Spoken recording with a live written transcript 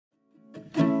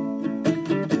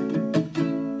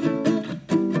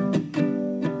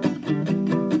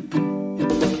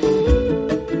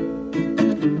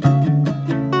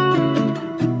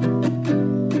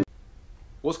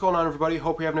going on, everybody?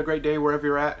 Hope you're having a great day wherever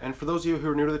you're at. And for those of you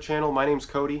who are new to the channel, my name's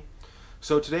Cody.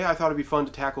 So today I thought it'd be fun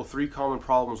to tackle 3 common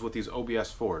problems with these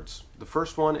OBS Fords. The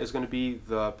first one is going to be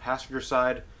the passenger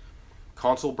side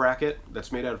console bracket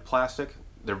that's made out of plastic.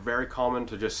 They're very common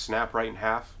to just snap right in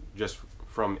half just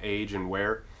from age and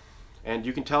wear. And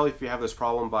you can tell if you have this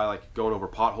problem by like going over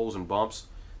potholes and bumps.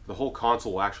 The whole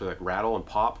console will actually like rattle and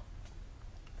pop.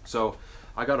 So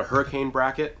I got a hurricane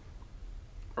bracket,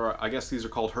 or I guess these are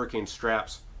called hurricane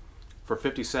straps, for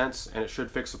 50 cents, and it should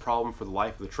fix the problem for the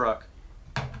life of the truck.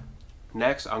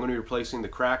 Next, I'm going to be replacing the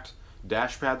cracked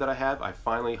dash pad that I have. I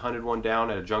finally hunted one down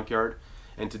at a junkyard,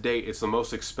 and to date it's the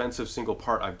most expensive single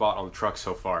part I've bought on the truck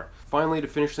so far. Finally, to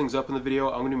finish things up in the video,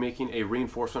 I'm going to be making a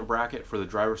reinforcement bracket for the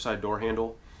driver's side door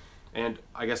handle, and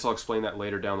I guess I'll explain that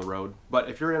later down the road. But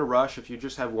if you're in a rush, if you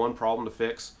just have one problem to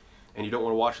fix and you don't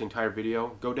want to watch the entire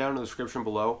video, go down in the description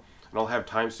below and I'll have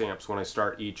timestamps when I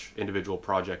start each individual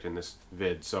project in this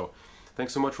vid. So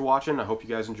thanks so much for watching. I hope you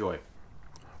guys enjoy.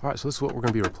 Alright, so this is what we're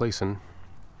going to be replacing.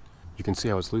 You can see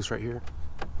how it's loose right here.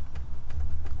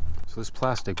 So this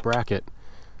plastic bracket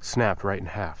snapped right in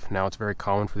half. Now it's very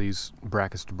common for these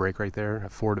brackets to break right there.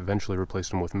 Ford eventually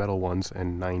replaced them with metal ones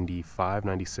in 95,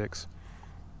 96.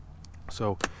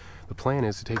 So the plan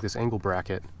is to take this angle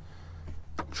bracket,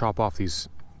 chop off these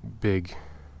big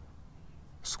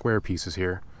square pieces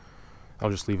here. I'll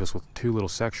just leave us with 2 little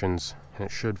sections, and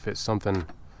it should fit something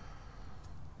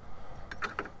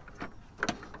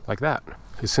like that.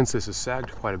 Since this is sagged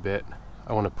quite a bit,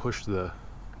 I want to push the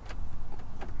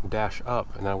dash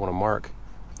up, and then I want to mark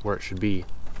where it should be.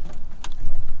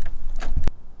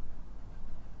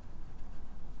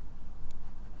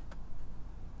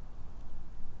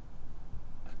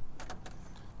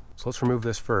 So let's remove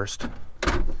this first.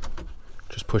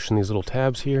 Just pushing these little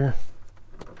tabs here.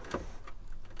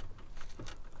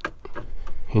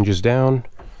 Hinges down,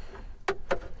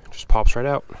 just pops right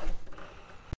out.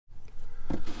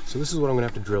 So this is what I'm gonna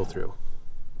have to drill through.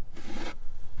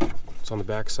 It's on the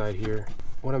back side here.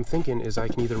 What I'm thinking is I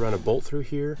can either run a bolt through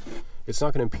here. It's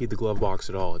not gonna impede the glove box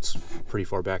at all. It's pretty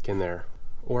far back in there.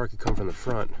 Or I could come from the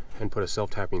front and put a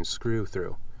self-tapping screw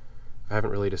through. I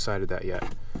haven't really decided that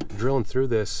yet. Drilling through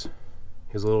this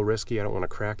is a little risky. I don't want to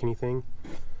crack anything.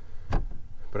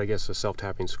 But I guess a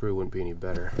self-tapping screw wouldn't be any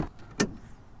better.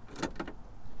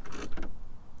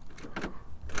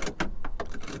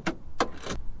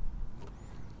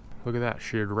 Look at that,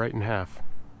 sheared right in half.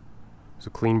 It's a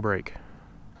clean break.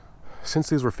 Since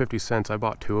these were 50 cents, I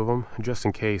bought 2 of them, just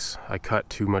in case I cut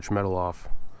too much metal off.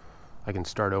 I can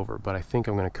start over, but I think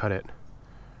I'm going to cut it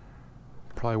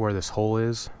probably where this hole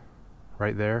is,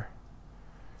 right there,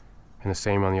 and the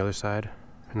same on the other side,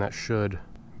 and that should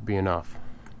be enough.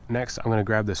 Next, I'm going to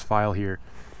grab this file here,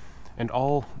 and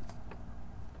all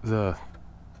the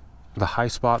high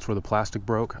spots where the plastic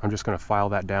broke, I'm just going to file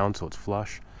that down so it's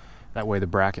flush. That way the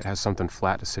bracket has something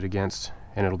flat to sit against,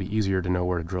 and it'll be easier to know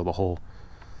where to drill the hole.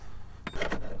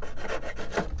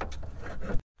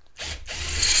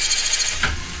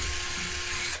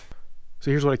 So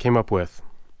here's what I came up with.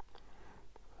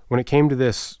 When it came to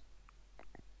this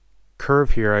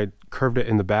curve here, I curved it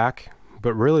in the back,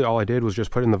 but really all I did was just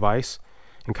put it in the vise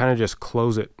and kind of just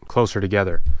close it closer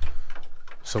together.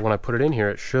 So when I put it in here,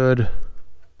 it should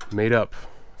mate up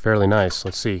fairly nice.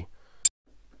 Let's see.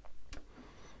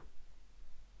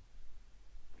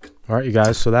 Alright, you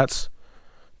guys, so that's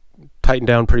tightened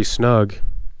down pretty snug,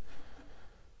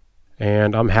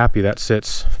 and I'm happy that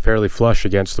sits fairly flush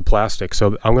against the plastic.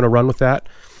 So I'm going to run with that.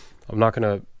 I'm not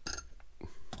going to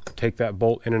take that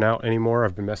bolt in and out anymore.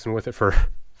 I've been messing with it for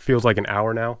feels like an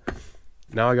hour now.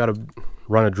 Now I got to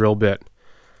run a drill bit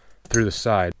through the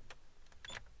side.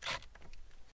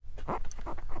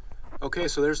 Okay,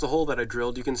 so there's the hole that I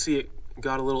drilled. You can see it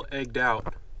got a little egged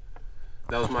out.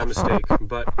 That was my mistake,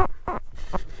 but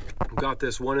got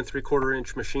this 1 3/4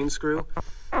 inch machine screw,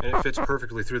 and it fits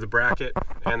perfectly through the bracket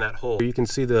and that hole. You can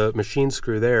see the machine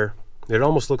screw there. It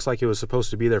almost looks like it was supposed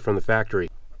to be there from the factory.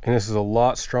 And this is a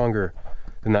lot stronger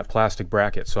than that plastic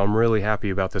bracket, so I'm really happy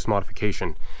about this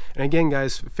modification. And again,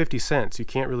 guys, 50 cents, you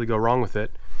can't really go wrong with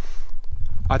it.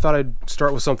 I thought I'd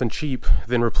start with something cheap,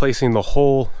 then replacing the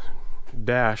whole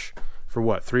dash for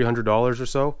what, $300 or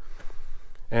so?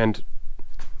 And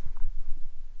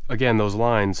again, those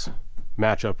lines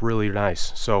match up really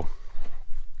nice. So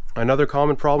another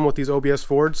common problem with these OBS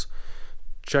Fords,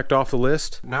 checked off the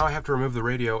list. Now I have to remove the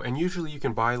radio, and usually you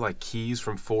can buy like keys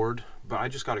from Ford, but I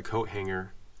just got a coat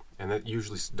hanger, and that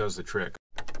usually does the trick.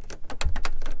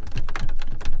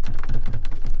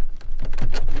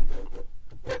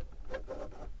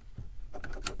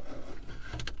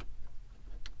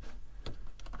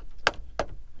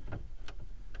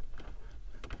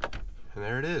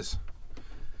 it is.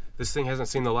 This thing hasn't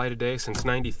seen the light of day since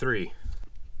 '93.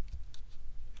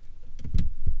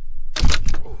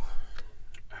 Oh,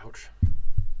 ouch.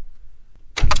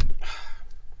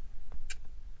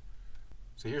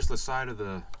 So here's the side of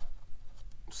the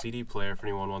CD player if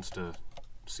anyone wants to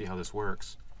see how this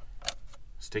works.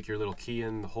 Stick your little key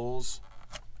in the holes.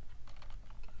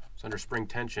 It's under spring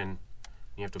tension.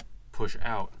 You have to push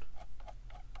out.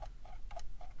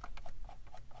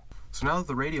 So now that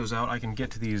the radio's out, I can get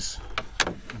to these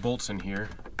bolts in here.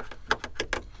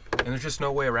 And there's just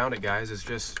no way around it, guys. It's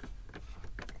just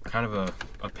kind of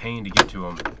a pain to get to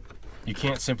them. You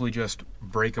can't simply just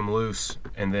break them loose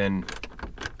and then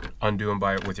undo them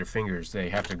with your fingers. They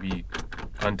have to be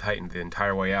untightened the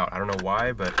entire way out. I don't know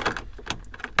why, but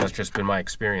that's just been my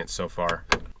experience so far.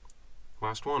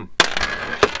 Last one.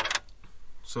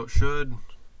 So it should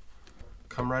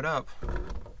come right up.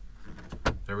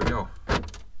 There we go.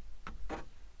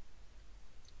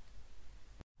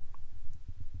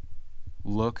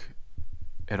 Look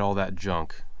at all that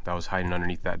junk that was hiding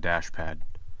underneath that dash pad.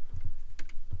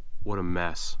 What a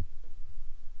mess.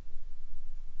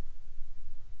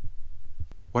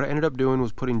 What I ended up doing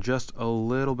was putting just a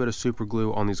little bit of super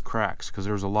glue on these cracks because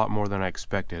there was a lot more than I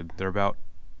expected. They're about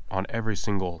on every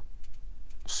single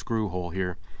screw hole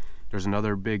here. There's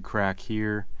another big crack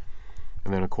here,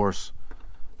 and then of course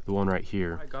the one right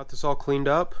here. I got this all cleaned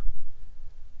up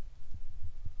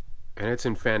and it's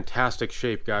in fantastic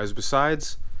shape, guys.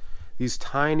 Besides these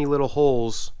tiny little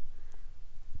holes,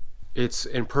 it's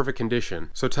in perfect condition.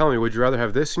 So tell me, would you rather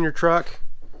have this in your truck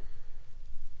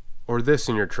or this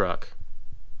in your truck?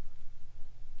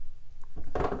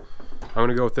 I'm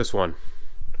gonna go with this one.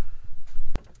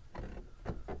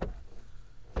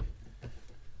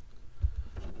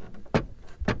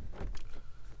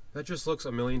 That just looks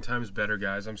a million times better,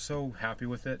 guys. I'm so happy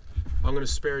with it. I'm gonna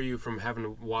spare you from having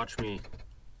to watch me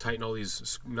tighten all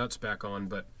these nuts back on,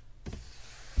 but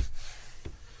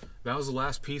that was the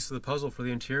last piece of the puzzle for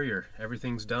the interior.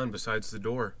 Everything's done besides the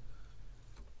door.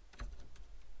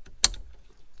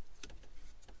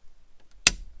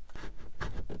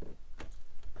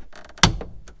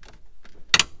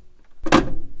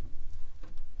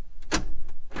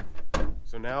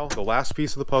 So now the last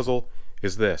piece of the puzzle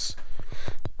is this.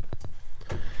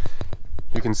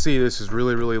 You can see this is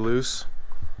really, really loose.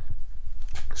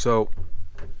 So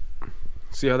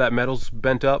see how that metal's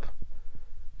bent up?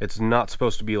 It's not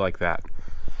supposed to be like that.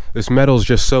 This metal is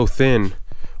just so thin.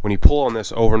 When you pull on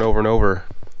this over and over and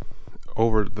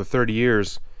over the 30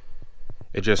 years,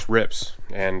 it just rips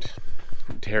and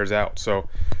tears out. So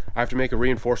I have to make a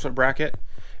reinforcement bracket.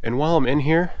 And while I'm in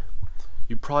here,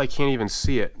 you probably can't even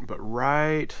see it, but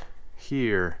right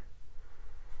here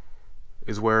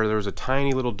is where there's a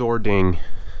tiny little door ding.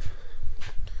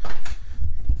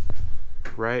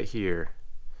 Right here.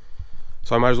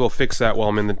 So I might as well fix that while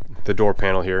I'm in the door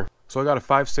panel here. So I got a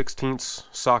 5/16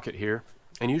 socket here,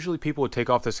 and usually people would take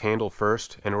off this handle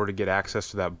first in order to get access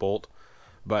to that bolt,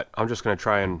 but I'm just going to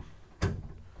try and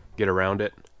get around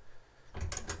it.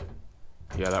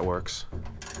 Yeah, that works.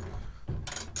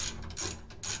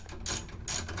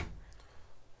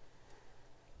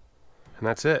 And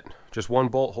that's it. Just one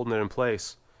bolt holding it in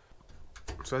place.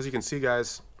 So as you can see,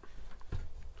 guys,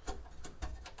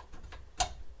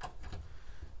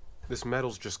 this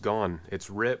metal's just gone. It's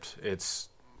ripped. It's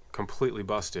completely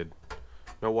busted.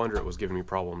 No wonder it was giving me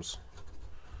problems.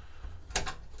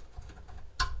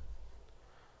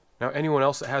 Now, anyone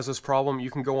else that has this problem, you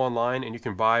can go online and you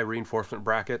can buy reinforcement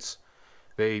brackets.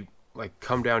 They like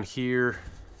come down here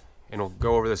and will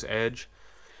go over this edge,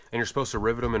 and you're supposed to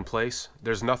rivet them in place.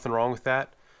 There's nothing wrong with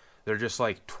that. They're just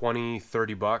like 20,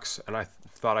 30 bucks, and I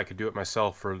thought I could do it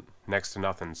myself for next to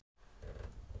nothing.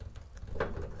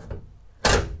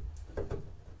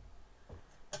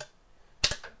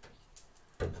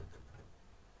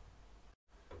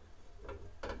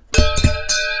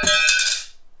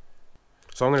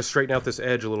 So I'm going to straighten out this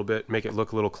edge a little bit, make it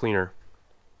look a little cleaner.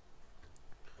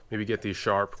 Maybe get these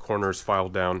sharp corners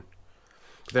filed down.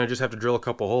 But then I just have to drill a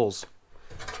couple holes.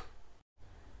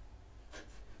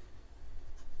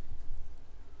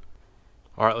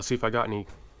 Alright, let's see if I got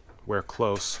anywhere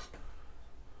close.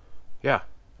 Yeah.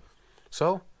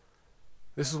 So,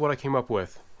 this is what I came up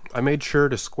with. I made sure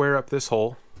to square up this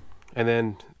hole, and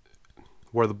then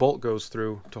where the bolt goes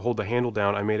through to hold the handle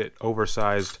down, I made it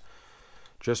oversized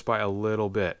just by a little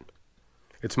bit.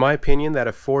 It's my opinion that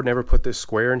if Ford never put this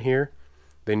square in here,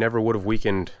 they never would have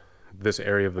weakened this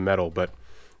area of the metal. But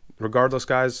regardless,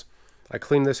 guys, I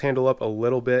cleaned this handle up a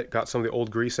little bit, got some of the old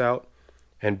grease out,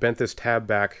 and bent this tab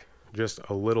back just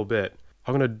a little bit.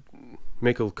 I'm going to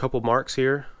make a couple marks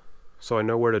here so I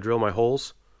know where to drill my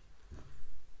holes.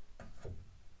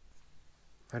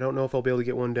 I don't know if I'll be able to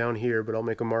get one down here, but I'll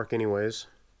make a mark anyways.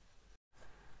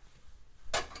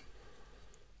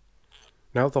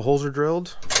 Now that the holes are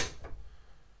drilled,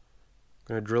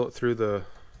 I'm going to drill it through the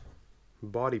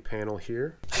body panel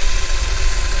here.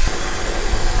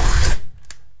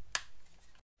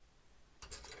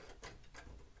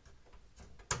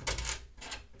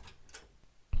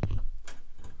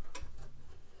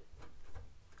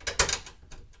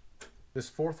 This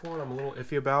fourth one I'm a little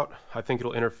iffy about. I think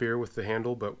it'll interfere with the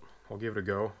handle, but I'll give it a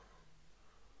go.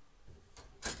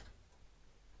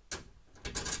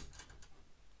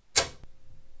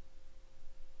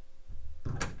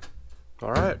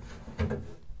 All right,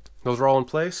 those are all in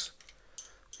place.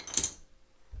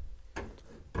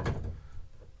 And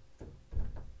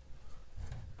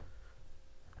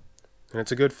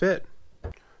it's a good fit.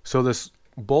 So this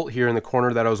bolt here in the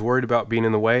corner that I was worried about being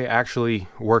in the way actually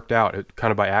worked out, kind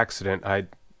of by accident. I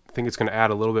think it's going to add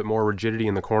a little bit more rigidity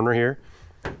in the corner here.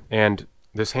 And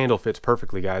this handle fits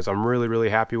perfectly, guys. I'm really, really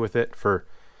happy with it. For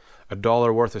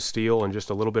 $1 worth of steel and just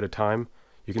a little bit of time,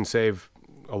 you can save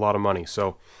a lot of money.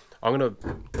 So I'm going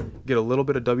to get a little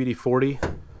bit of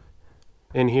WD-40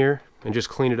 in here and just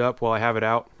clean it up while I have it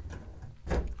out,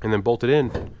 and then bolt it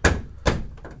in.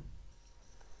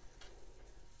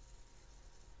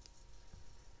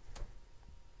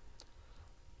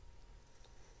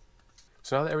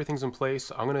 So now that everything's in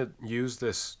place, I'm going to use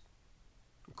this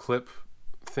clip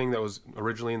thing that was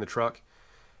originally in the truck.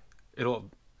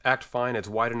 It'll act fine. It's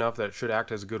wide enough that it should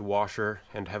act as a good washer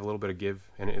and have a little bit of give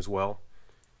in it as well.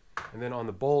 And then on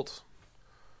the bolt,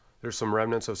 there's some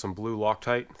remnants of some blue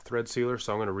Loctite thread sealer,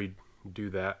 so I'm going to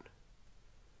redo that.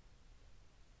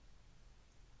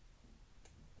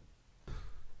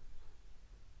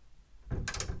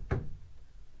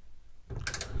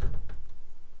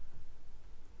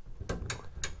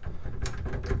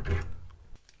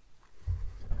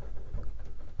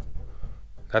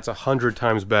 That's 100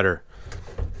 times better.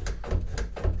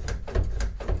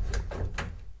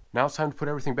 Now it's time to put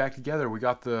everything back together. We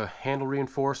got the handle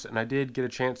reinforced, and I did get a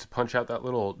chance to punch out that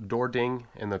little door ding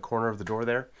in the corner of the door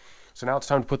there. So now it's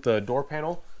time to put the door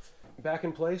panel back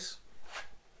in place.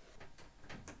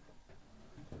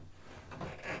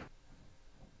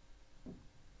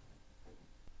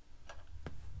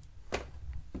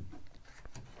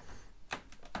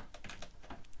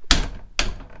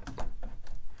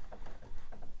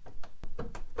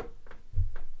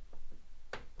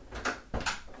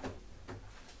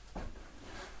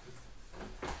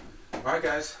 Alright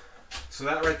guys, so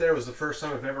that right there was the first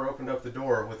time I've ever opened up the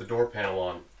door with the door panel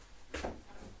on.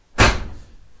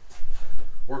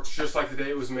 Works just like the day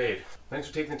it was made. Thanks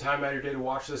for taking the time out of your day to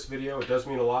watch this video. It does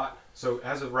mean a lot. So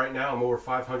as of right now, I'm over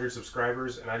 500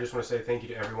 subscribers, and I just want to say thank you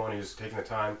to everyone who's taking the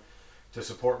time to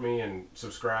support me and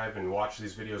subscribe and watch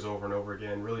these videos over and over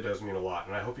again. It really does mean a lot,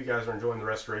 and I hope you guys are enjoying the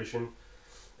restoration.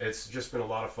 It's just been a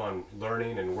lot of fun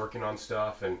learning and working on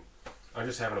stuff, and I'm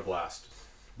just having a blast.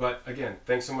 But again,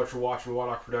 thanks so much for watching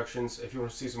Waddock Productions. If you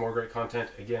want to see some more great content,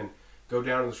 again, go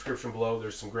down in the description below.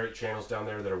 There's some great channels down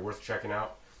there that are worth checking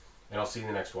out. And I'll see you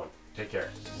in the next one. Take care.